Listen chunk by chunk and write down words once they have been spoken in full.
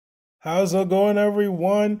How's it going,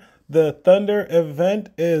 everyone? The Thunder event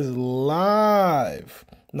is live.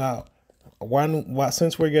 Now,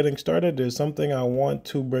 since we're getting started, there's something I want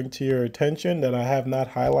to bring to your attention that I have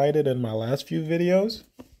not highlighted in my last few videos.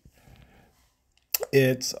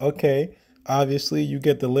 It's okay. Obviously, you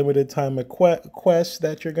get the limited time quests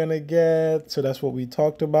that you're going to get. So that's what we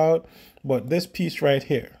talked about. But this piece right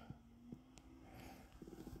here.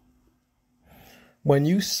 When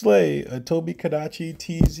you slay a Tobi-Kadachi,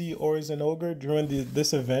 TZ, or Zinogre during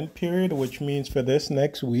this event period, which means for this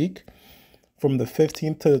next week, from the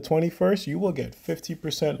 15th to the 21st, you will get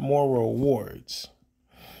 50% more rewards.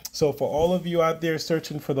 So for all of you out there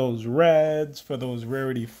searching for those reds, for those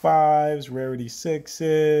rarity 5s, rarity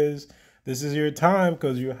 6s, this is your time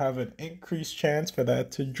because you have an increased chance for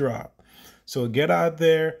that to drop. So get out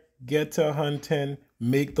there, get to hunting,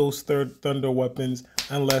 make those third thunder weapons,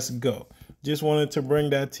 and let's go. Just wanted to bring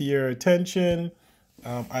that to your attention.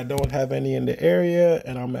 I don't have any in the area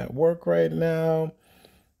and I'm at work right now.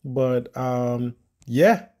 But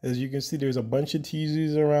yeah, as you can see, there's a bunch of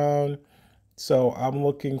TZs around. So I'm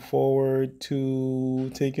looking forward to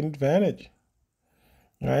taking advantage,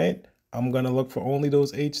 right? I'm going to look for only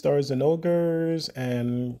those 8 stars and ogres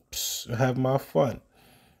and have my fun.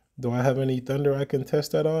 Do I have any thunder I can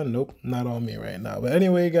test that on? Nope, not on me right now. But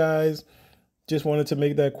anyway, guys, just wanted to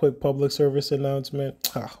make that quick public service announcement.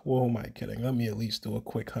 Well, who am I kidding? Let me at least do a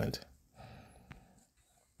quick hunt.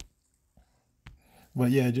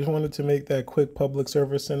 But yeah, just wanted to make that quick public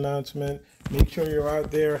service announcement. Make sure you're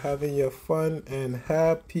out there having your fun and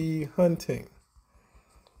happy hunting.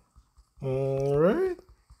 All right.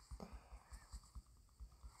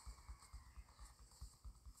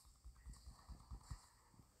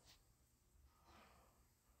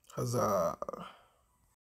 Huzzah.